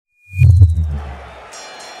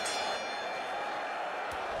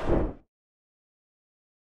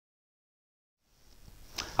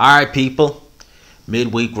Alright people,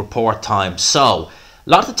 midweek report time. So, a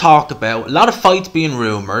lot to talk about, a lot of fights being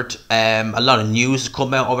rumoured, a lot of news has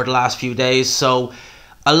come out over the last few days, so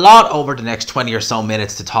a lot over the next 20 or so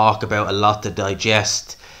minutes to talk about, a lot to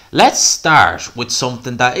digest. Let's start with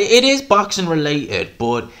something that, it is boxing related,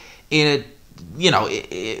 but in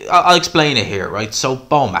a, I'll explain it here, right? So,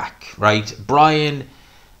 Bomac, right? Brian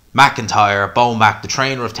McIntyre, Bomac, the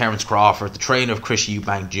trainer of Terence Crawford, the trainer of Chris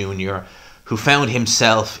Eubank Jr., who found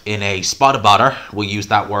himself in a spot of bother, we'll use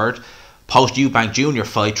that word, post-Eubank Jr.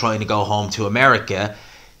 fight, trying to go home to America.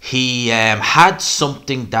 He had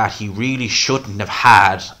something that he really shouldn't have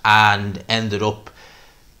had and ended up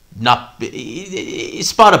not...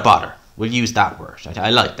 spot of bother, we'll use that word. I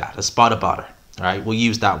like that, a spot of bother. All right, we'll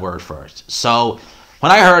use that word first. So,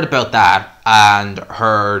 when I heard about that and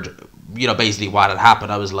heard, basically what had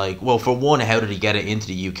happened, I was like, well, for one, how did he get it into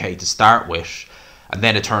the UK to start with? And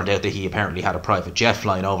then it turned out that he apparently had a private jet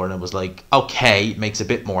flying over, and it was like, okay, it makes a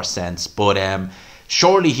bit more sense. But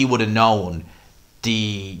surely he would have known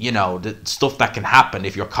the stuff that can happen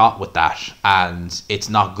if you're caught with that, and it's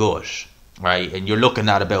not good, right? And you're looking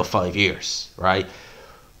at about 5 years, right?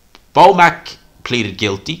 Bomac pleaded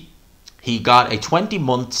guilty. He got a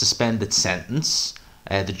 20-month suspended sentence.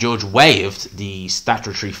 The judge waived the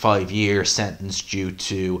statutory 5-year sentence due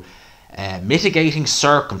to mitigating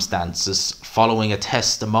circumstances following a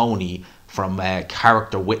testimony from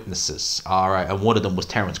character witnesses. Alright, and one of them was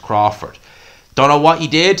Terence Crawford. Don't know what he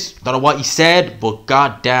did, don't know what he said, but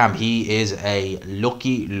goddamn, he is a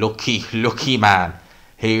lucky man.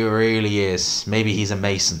 He really is. Maybe he's a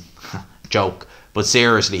Mason. Joke. But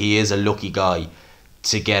seriously, he is a lucky guy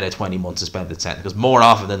to get a 20-month suspended sentence, because more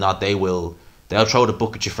often than not they'll throw the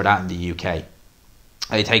book at you for that in the UK.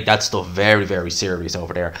 They take that stuff very, very serious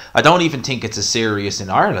over there. I don't even think it's as serious in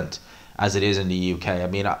Ireland as it is in the UK. I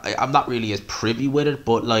mean, I'm not really as privy with it,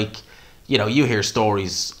 but you hear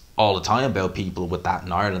stories all the time about people with that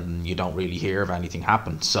in Ireland, and you don't really hear of anything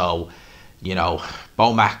happen. So,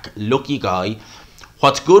 Bomac, lucky guy.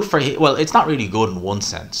 What's good for him? Well, it's not really good in one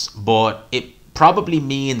sense, but it probably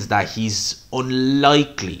means that he's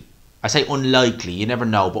unlikely. I say unlikely, you never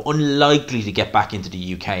know, but unlikely to get back into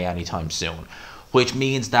the UK anytime soon. Which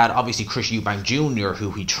means that obviously Chris Eubank Jr.,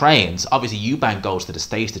 who he trains, obviously Eubank goes to the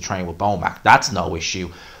States to train with Bomac. That's no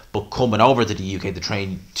issue. But coming over to the UK to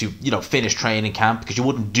train, to finish training camp, because you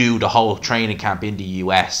wouldn't do the whole training camp in the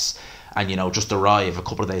US and just arrive a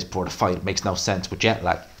couple of days before the fight. It makes no sense with jet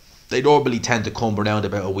lag. They normally tend to come around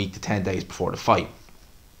about a week to 10 days before the fight.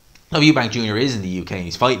 Now Eubank Jr. is in the UK and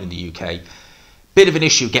he's fighting in the UK. Bit of an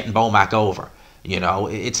issue getting Bomac over.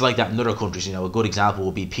 It's like that in other countries. A good example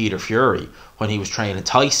would be Peter Fury when he was training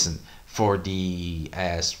Tyson for the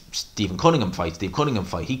Stephen Cunningham fight.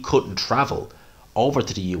 He couldn't travel over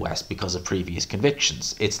to the US because of previous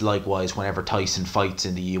convictions. It's likewise whenever Tyson fights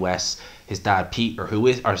in the US, his dad John,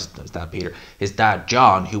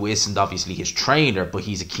 who isn't obviously his trainer, but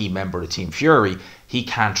he's a key member of Team Fury, he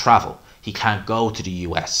can't travel. He can't go to the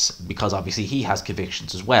US because obviously he has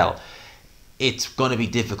convictions as well. It's going to be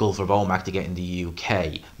difficult for Bomac to get in the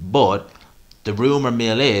UK. But the rumour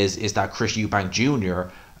mill is that Chris Eubank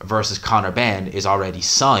Jr. versus Conor Benn is already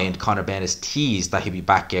signed. Conor Benn is teased that he'll be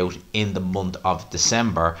back out in the month of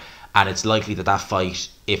December. And it's likely that fight,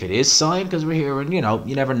 if it is signed, because we're hearing,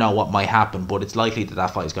 you never know what might happen, but it's likely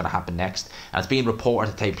that fight is going to happen next. And it's being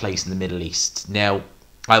reported to take place in the Middle East. Now,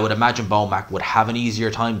 I would imagine Bomac would have an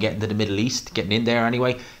easier time getting to the Middle East, getting in there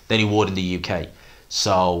anyway, than he would in the UK.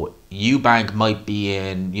 So Eubank might be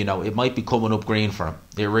in, it might be coming up green for him.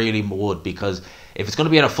 It really would, because if it's going to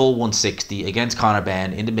be at a full 160 against Conor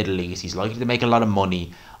Benn in the Middle East, he's likely to make a lot of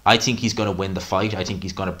money. I think he's going to win the fight. I think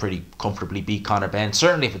he's going to pretty comfortably beat Conor Benn.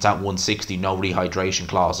 Certainly if it's at 160, no rehydration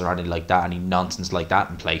clause or anything like that, any nonsense like that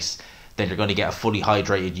in place, then you're going to get a fully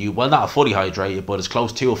hydrated well, not a fully hydrated, but as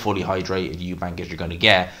close to a fully hydrated Eubank as you're going to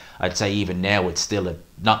get. I'd say even now it's still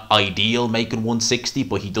not ideal making 160,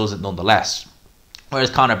 but he does it nonetheless. Whereas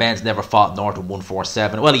Conor Benn's never fought north of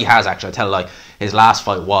 147. Well, he has actually. I tell you, his last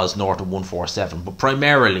fight was north of 147. But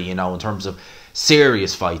primarily, in terms of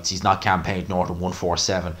serious fights, he's not campaigned north of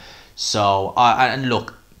 147. So, and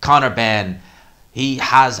look, Conor Benn, he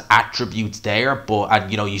has attributes there, but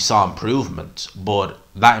you saw improvement. But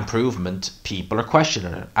that improvement, people are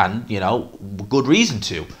questioning it, and good reason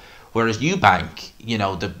to. Whereas Eubank,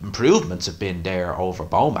 the improvements have been there over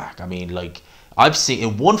Bomac. I mean, I've seen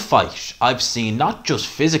in one fight, not just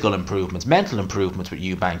physical improvements, mental improvements with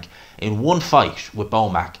Eubank in one fight with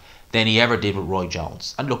Bomac than he ever did with Roy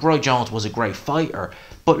Jones. And look, Roy Jones was a great fighter,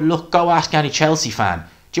 but look, go ask any Chelsea fan.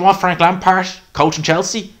 Do you want Frank Lampard coaching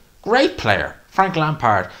Chelsea? Great player. Frank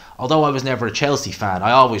Lampard, although I was never a Chelsea fan,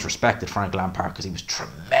 I always respected Frank Lampard because he was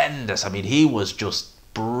tremendous. I mean, he was just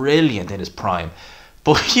brilliant in his prime.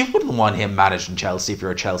 But you wouldn't want him managing Chelsea if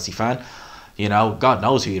you're a Chelsea fan. You know, God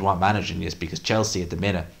knows who you'd want managing this, because Chelsea at the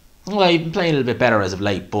minute, well, he's been playing a little bit better as of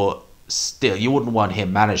late, but still, you wouldn't want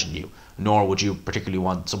him managing you. Nor would you particularly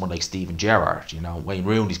want someone like Steven Gerrard. You know, Wayne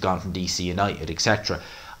Rooney's gone from DC United, etc.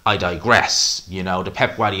 I digress. You know, the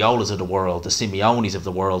Pep Guardiolas of the world, the Simeones of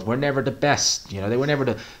the world were never the best. You know, they were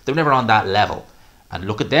never on that level. And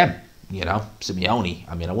look at them. You know, Simeone.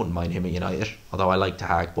 I mean, I wouldn't mind him at United, although I like to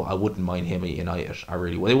Hag, but I wouldn't mind him at United. I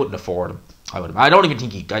really would. They wouldn't afford him. I don't even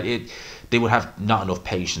think they would have not enough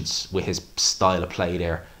patience with his style of play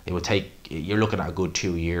there. It would take. You're looking at a good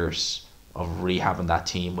 2 years of rehabbing that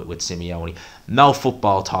team with Simeone. No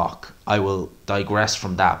football talk. I will digress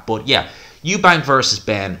from that. But yeah, Eubank versus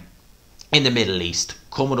Benn in the Middle East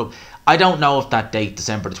coming up. I don't know if that date,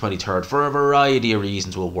 December the 23rd, for a variety of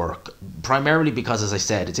reasons will work. Primarily because, as I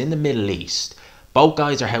said, it's in the Middle East. Both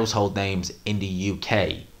guys are household names in the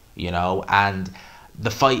UK, you know, and the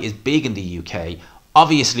fight is big in the UK.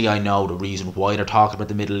 Obviously, I know the reason why they're talking about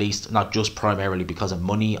the Middle East, not just primarily because of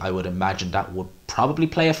money. I would imagine that would probably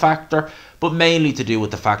play a factor, but mainly to do with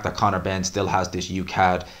the fact that Conor Benn still has this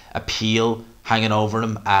UCAD appeal hanging over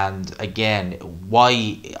him. And again,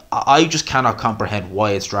 why I just cannot comprehend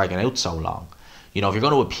why it's dragging out so long. You know, if you're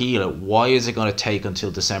going to appeal it, why is it going to take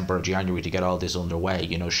until December or January to get all this underway?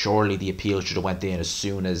 You know, surely the appeal should have went in as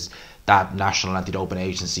soon as that National Anti-Doping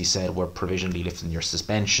Agency said we're provisionally lifting your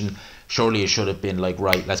suspension. Surely it should have been like,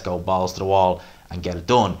 right, let's go balls to the wall and get it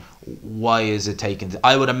done. Why is it taking...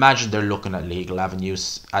 I would imagine they're looking at legal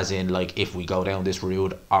avenues, as in, like, if we go down this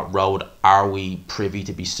road, are we privy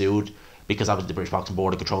to be sued? Because obviously the British Boxing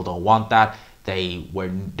Board of Control don't want that. They were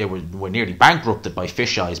nearly bankrupted by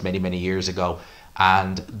Fish Eyes many years ago,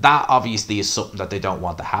 and that obviously is something that they don't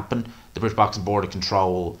want to happen. The British Boxing Board of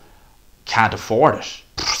Control can't afford it.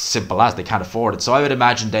 Simple as, they can't afford it. So I would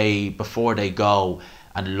imagine before they go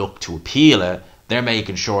and look to appeal it, they're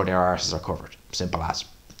making sure their arses are covered. Simple as.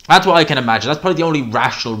 That's what I can imagine. That's probably the only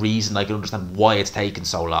rational reason I can understand why it's taken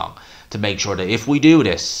so long, to make sure that if we do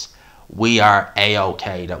this, we are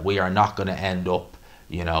A-OK, that we are not going to end up,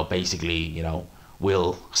 you know, basically, you know,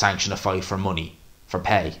 we'll sanction a fight for money, for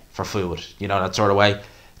pay, for food, you know, that sort of way.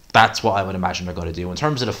 That's what I would imagine they're going to do. In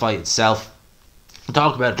terms of the fight itself,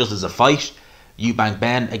 talk about it just as a fight. Eubank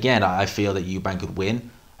Benn, again, I feel that Eubank could win.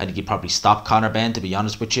 I think he'd probably stop Conor Benn, to be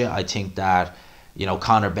honest with you. I think that, you know,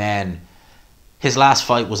 Conor Benn, his last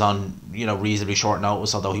fight was on, you know, reasonably short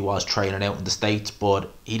notice, although he was training out in the States,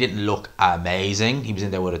 but he didn't look amazing. He was in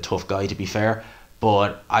there with a tough guy, to be fair.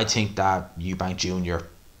 But I think that Eubank Jr.,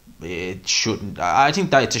 it shouldn't... I think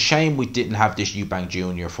that it's a shame we didn't have this Eubank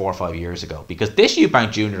Jr. 4 or 5 years ago, because this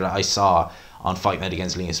Eubank Jr. that I saw on Fight Night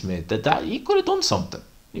against Liam Smith, that he could have done something.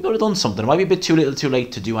 He could have done something. It might be a bit too little too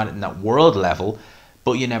late to do anything at world level,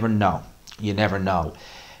 but you never know. You never know.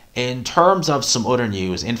 In terms of some other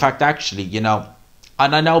news, in fact, actually, you know,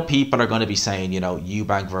 and I know people are going to be saying, you know,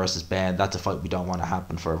 Eubank versus Benn, that's a fight we don't want to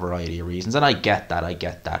happen for a variety of reasons, and I get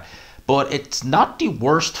that. But it's not the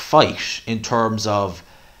worst fight in terms of,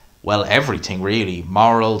 well, everything really,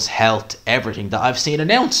 morals, health, everything that I've seen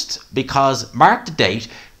announced. Because, mark the date,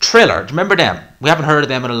 Triller, remember them? We haven't heard of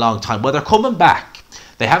them in a long time. Well, they're coming back.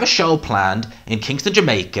 They have a show planned in Kingston,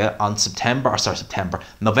 Jamaica on November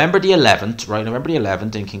the 11th, right? November the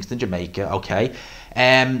 11th in Kingston, Jamaica, okay?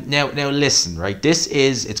 Now listen, right?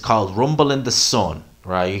 It's called Rumble in the Sun,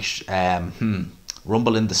 right?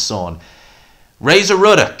 Rumble in the Sun. Razor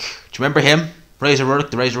Ruddock, do you remember him? Razor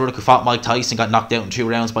Ruddock, the Razor Ruddock who fought Mike Tyson, got knocked out in 2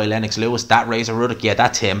 rounds by Lennox Lewis. That Razor Ruddock, yeah,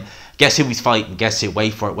 that's him. Guess who he's fighting? Guess who?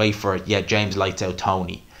 Wait for it. Yeah, James Lights Out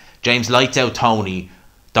Tony. James Lights Out Tony,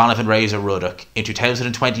 Donovan Razor Ruddock, in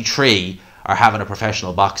 2023 are having a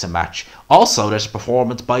professional boxing match. Also, there's a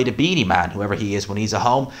performance by the Beanie Man, whoever he is when he's at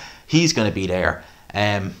home. He's going to be there.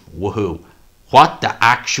 Woohoo. What the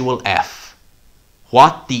actual F?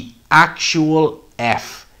 What the actual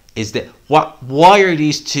F is that? Why are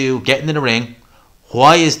these two getting in the ring?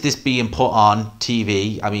 Why is this being put on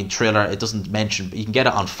TV? I mean, Triller, it doesn't mention, but you can get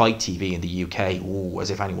it on Fight TV in the UK. Ooh, as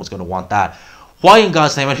if anyone's going to want that. Why in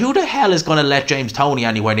God's name? And who the hell is going to let James Toney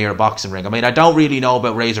anywhere near a boxing ring? I mean, I don't really know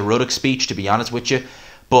about Razor Ruddock's speech, to be honest with you,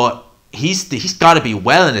 but he's got to be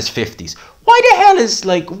well in his 50s. Why the hell is,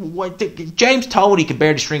 like, James Toney can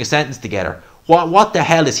barely string a sentence together. What the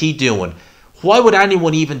hell is he doing? Why would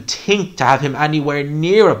anyone even think to have him anywhere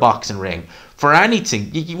near a boxing ring? For anything,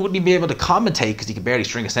 you wouldn't even be able to commentate because he can barely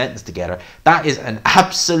string a sentence together. That is an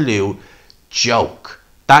absolute joke.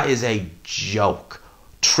 That is a joke.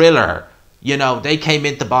 Triller, You know, they came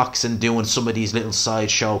into boxing doing some of these little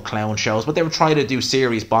sideshow clown shows, but they were trying to do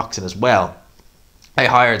serious boxing as well.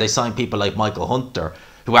 They signed people like Michael Hunter,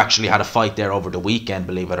 who actually had a fight there over the weekend,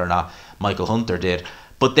 believe it or not. Michael Hunter did.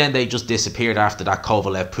 But then they just disappeared after that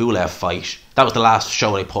Kovalev-Pulev fight. That was the last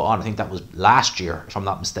show they put on. I think that was last year, if I'm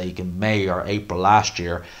not mistaken, May or April last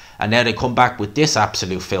year. And now they come back with this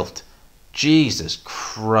absolute filth. Jesus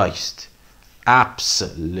Christ.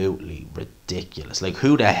 Absolutely ridiculous. Like,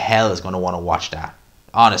 who the hell is going to want to watch that?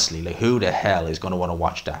 Honestly, like, who the hell is going to want to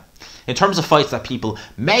watch that? In terms of fights that people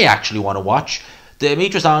may actually want to watch,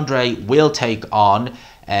 Demetrius Andre will take on,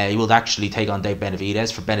 he will actually take on Dave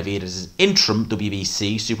Benavidez for Benavidez' interim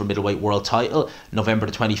WBC super middleweight world title, November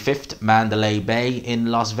the 25th, Mandalay Bay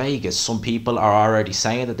in Las Vegas. Some people are already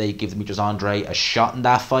saying that they give Demetrius Andre a shot in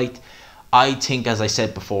that fight. I think, as I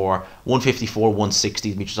said before, 154,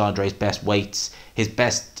 160, Demetrius Andre's best weights.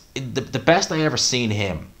 The best I ever seen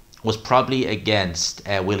him was probably against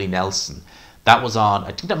Willie Nelson. That was on,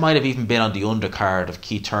 I think that might have even been on the undercard of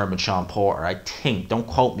Keith Thurman and Sean Porter. I think, don't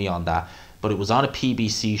quote me on that, but it was on a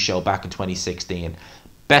PBC show back in 2016.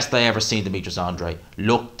 Best I ever seen Demetrius Andre.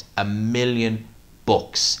 Looked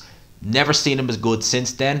 $1,000,000. Never seen him as good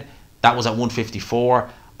since then. That was at 154.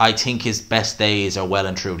 I think his best days are well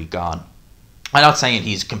and truly gone. I'm not saying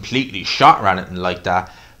he's completely shot or anything like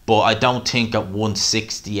that, but I don't think at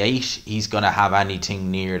 168 he's going to have anything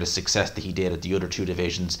near the success that he did at the other two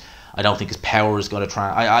divisions. I don't think his power is going to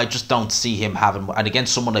try. I just don't see him having... And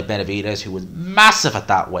against someone like Benavidez, who was massive at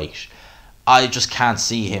that weight, I just can't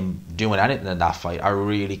see him doing anything in that fight. I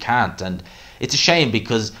really can't. And it's a shame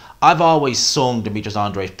because I've always sung Demetrius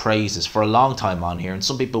Andre's praises for a long time on here, and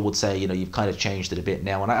some people would say, you know, you've kind of changed it a bit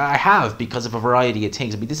now, and I have, because of a variety of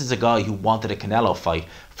things. I mean, this is a guy who wanted a Canelo fight.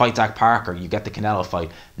 Fight Zach Parker, you get the Canelo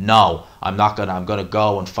fight. No, I'm gonna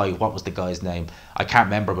go and fight, what was the guy's name? I can't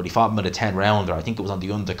remember, but he fought him in a 10-rounder. I think it was on the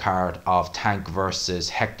undercard of Tank versus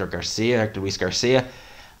Hector Luis Garcia,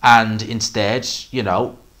 and instead, you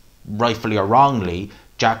know, rightfully or wrongly,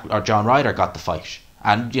 John Ryder got the fight.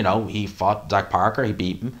 And, you know, he fought Zach Parker, he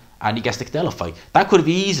beat him, and he gets the Canelo fight. That could have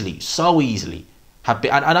easily, so easily, have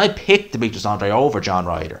been... And I picked Demetrius Andre over John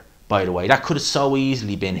Ryder, by the way. That could have so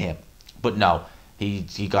easily been him. But no, he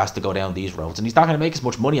has to go down these roads. And he's not going to make as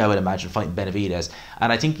much money, I would imagine, fighting Benavidez.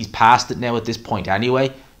 And I think he's past it now at this point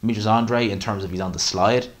anyway. Demetrius Andre, in terms of he's on the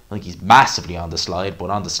slide. I think he's massively on the slide, but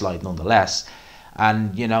on the slide nonetheless.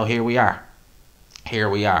 And, you know, here we are. Here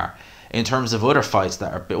we are. In terms of other fights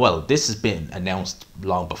that are... Well, this has been announced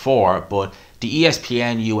long before, but the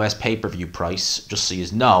ESPN US pay-per-view price, just so you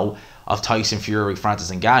know, of Tyson Fury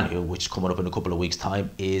Francis Ngannou, which is coming up in a couple of weeks'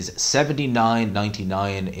 time, is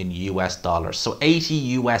 $79.99 in US dollars. So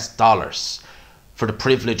 $80 US for the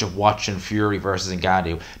privilege of watching Fury versus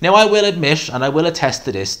Ngannou. Now, I will admit, and I will attest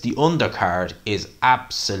to this, the undercard is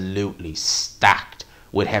absolutely stacked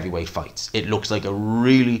with heavyweight fights. It looks like a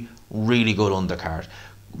really, really good undercard.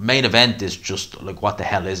 Main event is just like, what the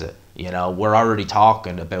hell is it? You know, we're already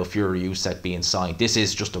talking about Fury Usyk being signed. This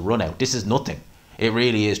is just a run out. This is nothing. It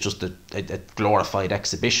really is just a glorified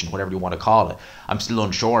exhibition, whatever you want to call it. I'm still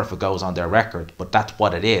unsure if it goes on their record, but that's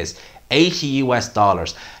what it is. $80 US.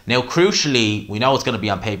 Now, crucially, we know it's going to be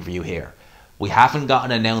on pay-per-view here. We haven't got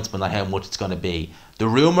an announcement on how much it's going to be. The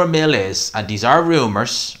rumour mill is, and these are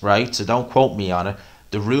rumours, right, so don't quote me on it,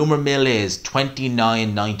 the rumour mill is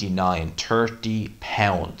 $29.99,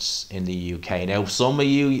 £30 in the UK. Now, some of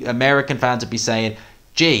you American fans would be saying,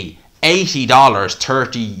 gee, $80,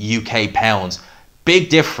 30 UK pounds. Big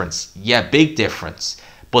difference. Yeah, big difference.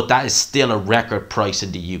 But that is still a record price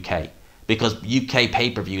in the UK. Because UK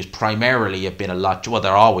pay-per-views primarily have been a lot... Well,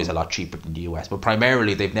 they're always a lot cheaper than the US. But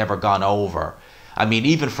primarily, they've never gone over. I mean,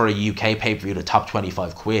 even for a UK pay-per-view, the top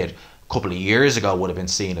 25 quid, a couple of years ago would have been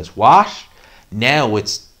seen as what? Now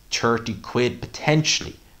it's 30 quid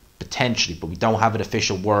potentially, but we don't have an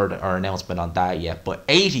official word or announcement on that yet. But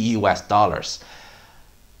 $80 US,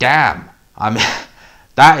 damn! I mean,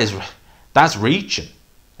 that's reaching,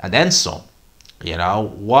 and then some. You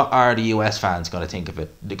know, what are the US fans going to think of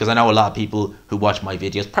it? Because I know a lot of people who watch my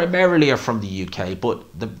videos primarily are from the UK, but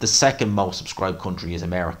the second most subscribed country is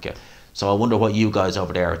America. So I wonder what you guys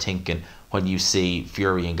over there are thinking when you see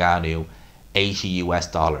Fury and Ngannou. $80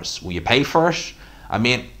 US. Will you pay for it? I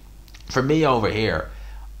mean, for me over here,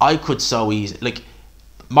 I could so easily, like,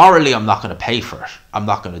 morally I'm not going to pay for it. I'm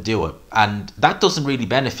not going to do it. And that doesn't really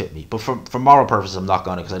benefit me. But for moral purposes, I'm not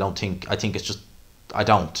going to, because I think it's just, I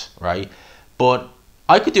don't, right? But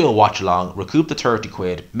I could do a watch along, recoup the 30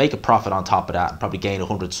 quid, make a profit on top of that, and probably gain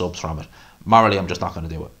 100 subs from it. Morally, I'm just not going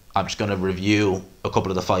to do it. I'm just going to review a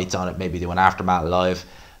couple of the fights on it, maybe do an aftermath live.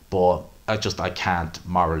 But I can't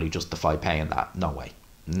morally justify paying that. No way.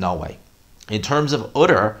 No way. In terms of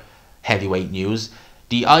other heavyweight news,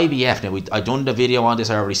 the IBF, now I done the video on this,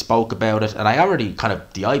 I already spoke about it, and I already kind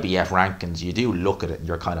of, the IBF rankings, you do look at it and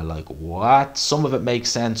you're kind of like, what? Some of it makes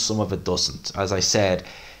sense, some of it doesn't. As I said,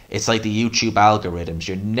 it's like the YouTube algorithms.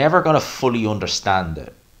 You're never going to fully understand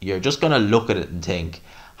it. You're just going to look at it and think,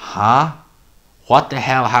 huh? What the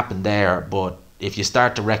hell happened there? But if you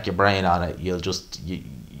start to wreck your brain on it,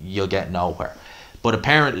 you'll get nowhere. But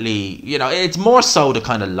apparently, you know, it's more so the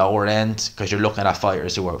kind of lower end, because you're looking at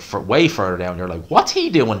fighters who are way further down. You're like, what's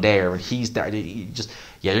he doing there? And he's there.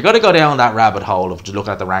 You're going to go down that rabbit hole of just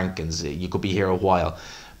looking at the rankings. You could be here a while.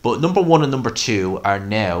 But number 1 and number 2 are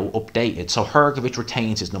now updated. So Hrgovic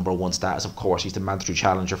retains his number 1 status. Of course, he's the mandatory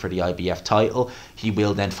challenger for the IBF title. He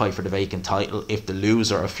will then fight for the vacant title if the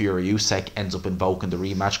loser of Fury Usyk ends up invoking the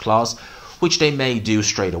rematch clause, which they may do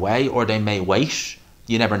straight away, or they may wait.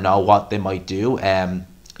 You never know what they might do.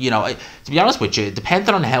 You know, to be honest with you,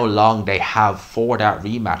 depending on how long they have for that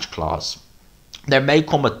rematch clause, there may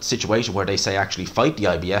come a situation where they say, actually fight the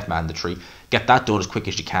IBF mandatory, get that done as quick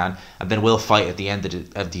as you can, and then we'll fight at the end of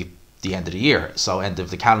the end of the year, so end of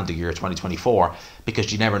the calendar year 2024,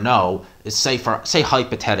 because you never know. Say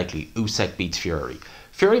hypothetically Usyk beats Fury.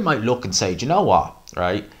 Fury might look and say, do you know what,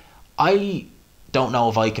 right? I don't know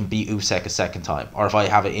if I can beat Usyk a second time, or if I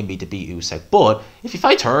have it in me to beat Usyk. But if he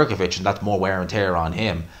fights Hrgovic and that's more wear and tear on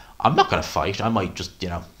him, I'm not going to fight. I might just, you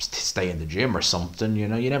know, stay in the gym or something. You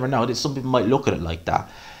know, you never know. Some people might look at it like that.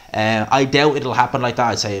 I doubt it'll happen like that.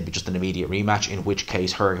 I'd say it'd be just an immediate rematch, in which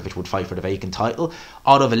case Hrgovic would fight for the vacant title.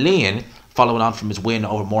 Autovalin, following on from his win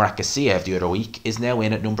over Murat Gassiev the other week, is now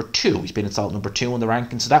in at number 2. He's been installed number 2 in the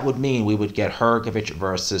rankings. So that would mean we would get Hrgovic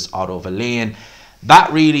versus Autovalin.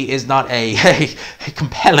 That really is not a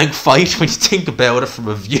compelling fight when you think about it from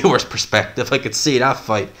a viewer's perspective. I could see that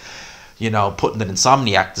fight, you know, putting an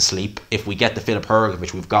insomniac to sleep if we get the Filip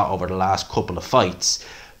Hrgovic we've got over the last couple of fights.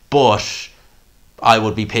 But I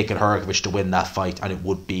would be picking Hrgovic to win that fight, and it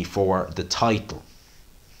would be for the title.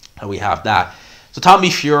 And we have that. So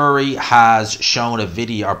Tommy Fury has shown a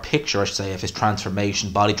video, or picture I should say, of his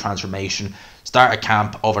transformation, body transformation. Started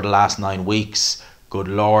camp over the last 9 weeks. Good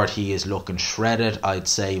Lord, he is looking shredded. I'd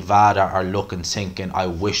say VADA are looking, thinking, I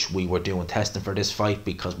wish we were doing testing for this fight,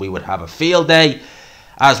 because we would have a field day,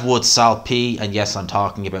 as would Sal P. And yes, I'm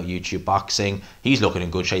talking about YouTube Boxing. He's looking in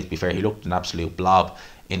good shape, to be fair. He looked an absolute blob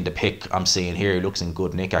in the pic I'm seeing here. He looks in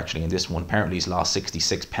good nick, actually, in this one. Apparently, he's lost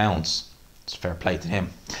 66 pounds. It's fair play to him.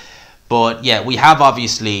 But yeah, we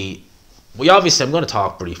obviously, I'm going to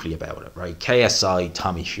talk briefly about it, right? KSI,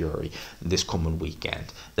 Tommy Fury, this coming weekend.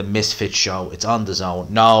 The Misfit show, it's on the Zone.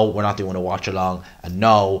 No, we're not doing a watch along. And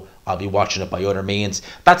no, I'll be watching it by other means.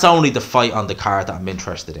 That's only the fight on the card that I'm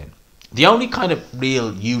interested in. The only kind of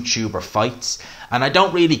real YouTuber fights, and I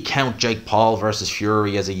don't really count Jake Paul versus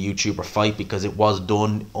Fury as a YouTuber fight, because it was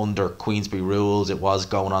done under Queensberry rules. It was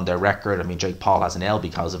going on their record. I mean, Jake Paul has an L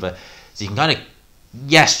because of it. So you can kind of,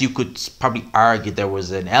 yes, you could probably argue there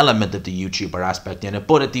was an element of the YouTuber aspect in it,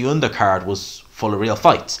 but at the undercard was full of real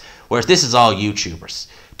fights. Whereas this is all YouTubers.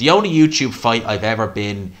 The only YouTube fight I've ever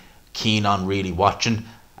been keen on really watching,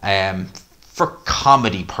 for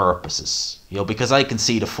comedy purposes, you know, because I can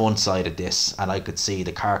see the fun side of this, and I could see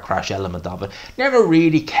the car crash element of it. Never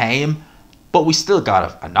really came, but we still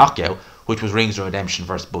got a knockout, which was Rings of Redemption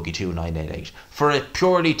versus Boogie 2988. For a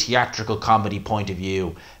purely theatrical comedy point of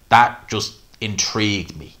view, that just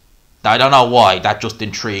intrigued me. I don't know why, that just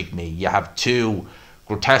intrigued me. You have two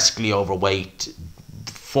grotesquely overweight,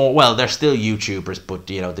 well, they're still YouTubers, but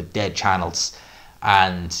you know, the dead channels,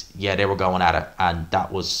 and yeah, they were going at it, and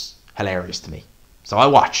that was hilarious to me. So I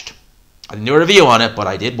watched. I didn't do a review on it, but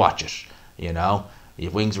I did watch it. You know, you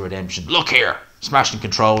have Wings of Redemption, look here, smashing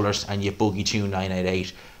controllers, and you have Boogie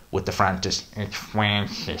 2988 with the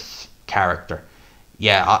Francis character.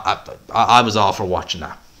 Yeah, I was all for watching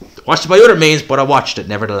that. Watched it by other means, but I watched it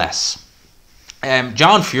nevertheless.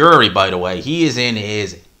 John Fury, by the way, he is in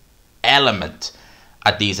his element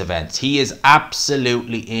at these events. He is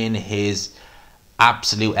absolutely in his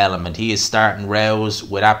absolute element. He is starting rows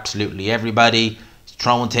with absolutely everybody. He's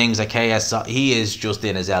throwing things at KSI. He is just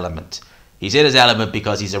in his element. He's in his element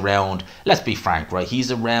because he's around, let's be frank, right?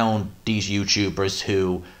 He's around these YouTubers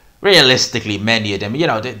who, realistically, many of them, you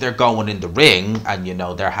know, they're going in the ring and, you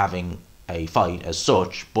know, they're having a fight as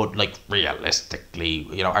such, but like realistically,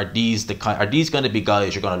 you know, are these going to be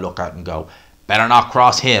guys you're going to look at and go, better not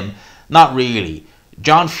cross him? Not really.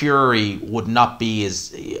 John Fury would not be as...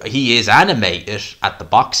 He is animated at the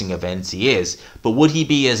boxing events, he is. But would he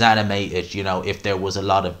be as animated, you know, if there was a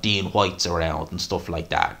lot of Dean Whites around and stuff like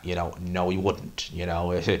that? You know, no, he wouldn't. You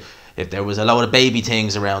know, if there was a load of baby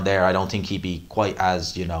things around there, I don't think he'd be quite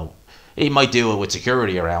as, you know... He might do it with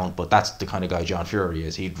security around, but that's the kind of guy John Fury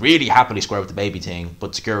is. He'd really happily square with the baby thing,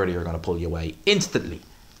 but security are going to pull you away instantly,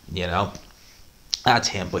 you know. That's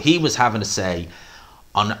him. But he was having to say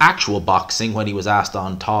on actual boxing when he was asked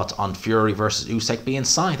on thoughts on Fury versus Usyk being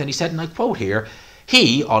signed, and he said, and I quote here,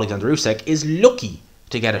 he, Alexander Usyk, is lucky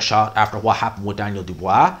to get a shot after what happened with Daniel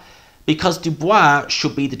Dubois, because Dubois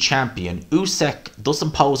should be the champion. Usyk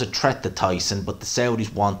doesn't pose a threat to Tyson, but the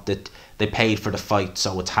Saudis want it. They paid for the fight,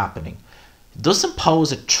 so it's happening. Doesn't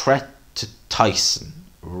pose a threat to Tyson.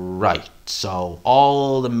 Right. So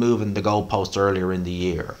all the moving the goalposts earlier in the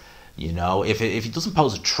year, you know, if he doesn't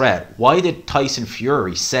pose a threat, why did Tyson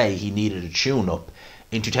Fury say he needed a tune-up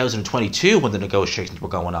in 2022 when the negotiations were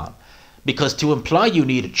going on? Because to imply you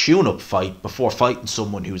need a tune-up fight before fighting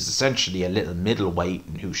someone who's essentially a little middleweight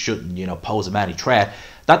and who shouldn't, you know, pose a any threat,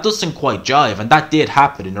 that doesn't quite jive. And that did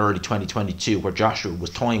happen in early 2022 where Joshua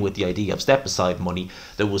was toying with the idea of step-aside money.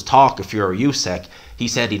 There was talk of Fury Usyk. He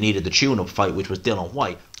said he needed the tune-up fight, which was Dillian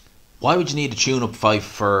Whyte. Why would you need a tune-up fight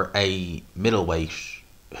for a middleweight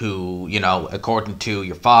who, you know, according to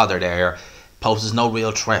your father there, poses no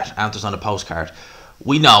real threat, answers on a postcard?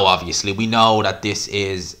 We know, obviously, we know that this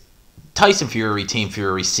is... Tyson Fury, Team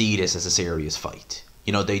Fury see this as a serious fight.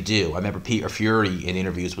 You know, they do. I remember Peter Fury in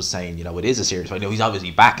interviews was saying, you know, it is a serious fight. You know, he's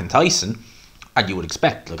obviously backing Tyson, and you would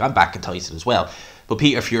expect, like, I'm backing Tyson as well. But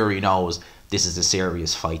Peter Fury knows this is a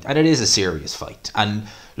serious fight, and it is a serious fight. And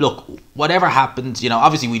look, whatever happens, you know,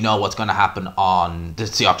 obviously we know what's going to happen on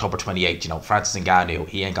the October 28th. You know, Francis Ngannou,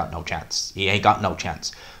 he ain't got no chance. He ain't got no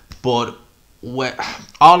chance. But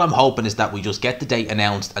all I'm hoping is that we just get the date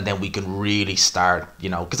announced and then we can really start, you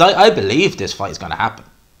know, because I believe this fight is going to happen.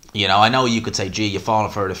 You know, I know you could say, gee, you've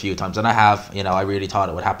fallen for it a few times, and I have. You know, I really thought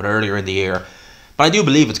it would happen earlier in the year, but I do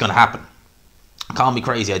believe it's going to happen. Call me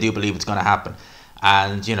crazy, I do believe it's going to happen.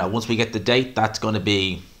 And, you know, once we get the date, that's going to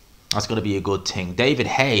be a good thing. David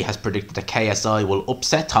Haye has predicted that KSI will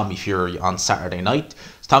upset Tommy Fury on Saturday night.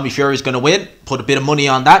 So Tommy Fury's going to win. Put a bit of money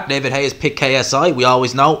on that. David Haye has picked KSI. We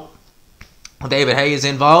always know David Haye is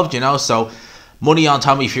involved, you know, so money on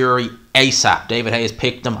Tommy Fury ASAP. David Haye has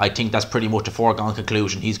picked him. I think that's pretty much a foregone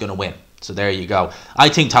conclusion. He's going to win. So there you go. I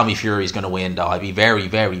think Tommy Fury is going to win, though. I'd be very,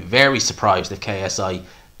 very, very surprised if KSI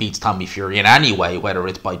beats Tommy Fury in any way, whether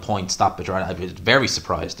it's by point, stoppage, or I'd be very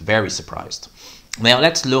surprised, very surprised. Now,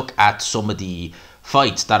 let's look at some of the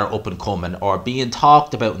fights that are up and coming or being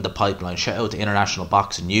talked about in the pipeline. Shout out to International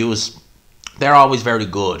Boxing News. They're always very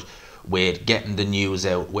good with getting the news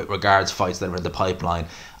out with regards to fights that are in the pipeline.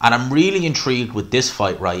 And I'm really intrigued with this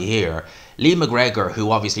fight right here. Lee McGregor, who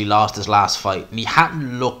obviously lost his last fight, and he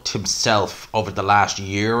hadn't looked himself over the last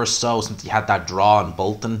year or so since he had that draw in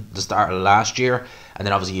Bolton at the start of last year, and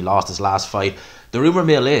then obviously he lost his last fight. The rumour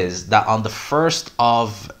mill is that on the 1st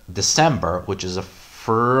of December, which is a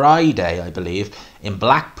Friday, I believe, in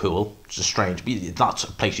Blackpool, which is strange, it's not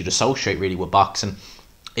a place you'd associate really with boxing,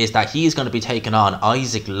 is that he's going to be taking on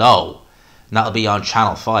Isaac Lowe, and that'll be on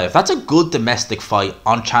Channel 5. That's a good domestic fight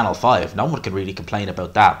on Channel 5. No one can really complain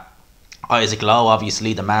about that. Isaac Lowe,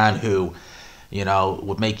 obviously the man who, you know,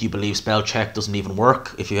 would make you believe spell check doesn't even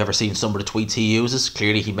work. If you've ever seen some of the tweets he uses,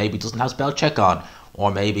 clearly he maybe doesn't have spell check on, or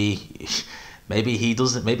maybe he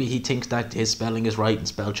doesn't. Maybe he thinks that his spelling is right and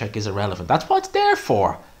spell check is irrelevant. That's what it's there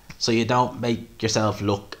for, so you don't make yourself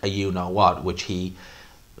look a you know what, which he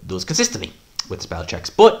does consistently with spell checks.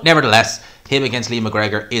 But nevertheless, him against Lee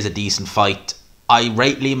McGregor is a decent fight. I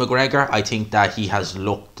rate Lee McGregor. I think that he has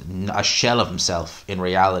looked a shell of himself in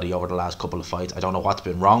reality over the last couple of fights. I don't know what's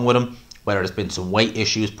been wrong with him. Whether there's been some weight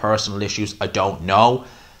issues, personal issues, I don't know.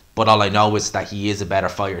 But all I know is that he is a better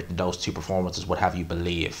fighter than those two performances would have you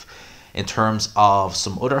believe. In terms of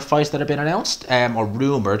some other fights that have been announced or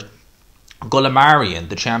rumoured, Gulamarian,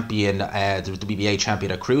 the champion, the WBA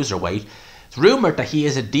champion at cruiserweight, it's rumoured that he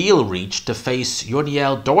has a deal reached to face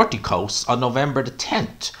Yuniel Dorticos on November the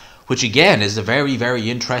 10th, which again is a very, very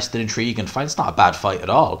interesting, intriguing fight. It's not a bad fight at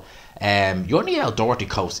all. Yuniel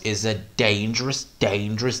Dorticos is a dangerous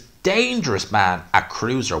man at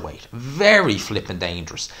cruiserweight. Very flippin'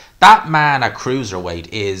 dangerous. That man at cruiserweight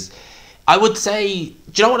is, I would say,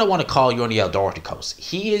 do you know what I want to call Yuniel Dorticos?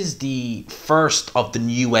 He is the first of the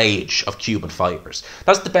new age of Cuban fighters.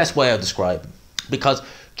 That's the best way I describe him. Because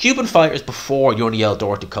Cuban fighters before Yuniel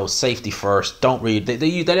Dorticos, safety first, don't really,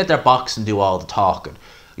 they let their boxing do all the talking.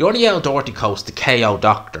 Yell Doherty Coast, the KO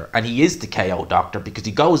doctor, and he is the KO doctor because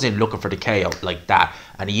he goes in looking for the KO like that,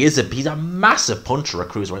 and he's a massive puncher, a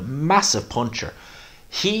cruiserweight, massive puncher.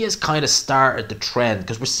 He has kind of started the trend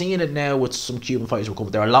because we're seeing it now with some Cuban fighters who come.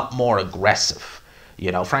 They're a lot more aggressive,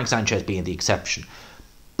 you know. Frank Sanchez being the exception,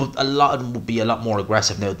 but a lot of them will be a lot more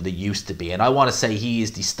aggressive now than they used to be. And I want to say he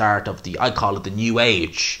is the start of the, I call it the new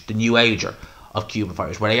age, the new ager of Cuban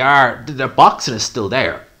fighters, where their boxing is still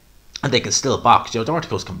there, and they can still box. You know, Doherty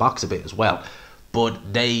Coast can box a bit as well,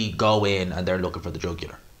 but they go in and they're looking for the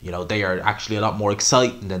jugular. You know, they are actually a lot more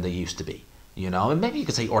exciting than they used to be. You know, and maybe you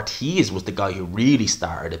could say Ortiz was the guy who really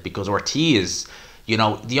started it, because Ortiz, you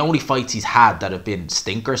know, the only fights he's had that have been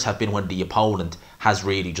stinkers have been when the opponent has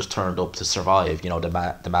really just turned up to survive. You know,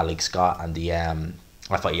 the Malik Scott and the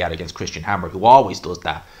I fight he had against Christian Hammer, who always does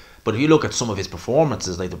that. But if you look at some of his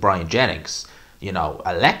performances, like the Brian Jennings, you know,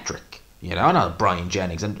 electric. You know, not Brian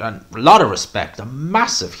Jennings, and a lot of respect, a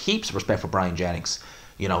massive heaps of respect for Brian Jennings,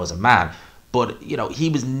 you know, as a man. But, you know, he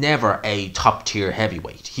was never a top-tier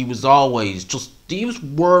heavyweight. He was always he was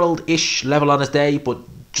world-ish level on his day, but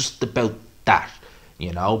just about that,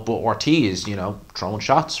 you know. But Ortiz, you know, throwing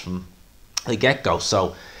shots from the get-go.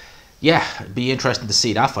 So, yeah, it'd be interesting to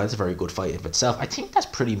see that fight. It's a very good fight of itself. I think that's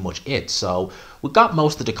pretty much it. So, we got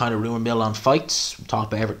most of the kind of rumour mill on fights. We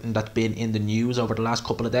talked about everything that's been in the news over the last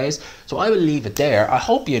couple of days. So, I will leave it there. I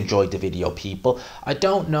hope you enjoyed the video, people. I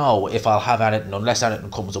don't know if I'll have anything, unless anything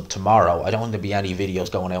comes up tomorrow. I don't think there'll be any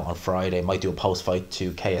videos going out on Friday. I might do a post-fight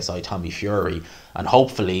to KSI Tommy Fury. And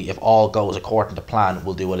hopefully, if all goes according to plan,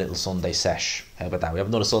 we'll do a little Sunday sesh. How about that? We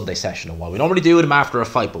haven't done a Sunday session in a while. We normally do them after a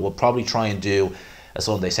fight, but we'll probably try and do a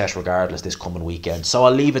Sunday sesh regardless this coming weekend. So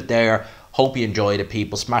I'll leave it there. Hope you enjoyed it,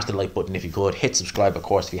 people. Smash the like button if you could. Hit subscribe, of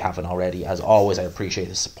course, if you haven't already. As always, I appreciate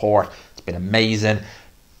the support. It's been amazing.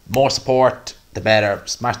 More support, the better.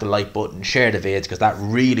 Smash the like button. Share the vids, because that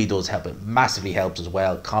really does help. It massively helps as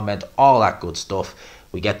well. Comment, all that good stuff.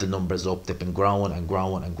 We get the numbers up. They've been growing and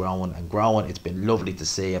growing and growing and growing. It's been lovely to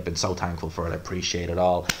see. I've been so thankful for it. I appreciate it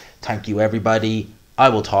all. Thank you, everybody. I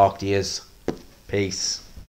will talk to you. Peace.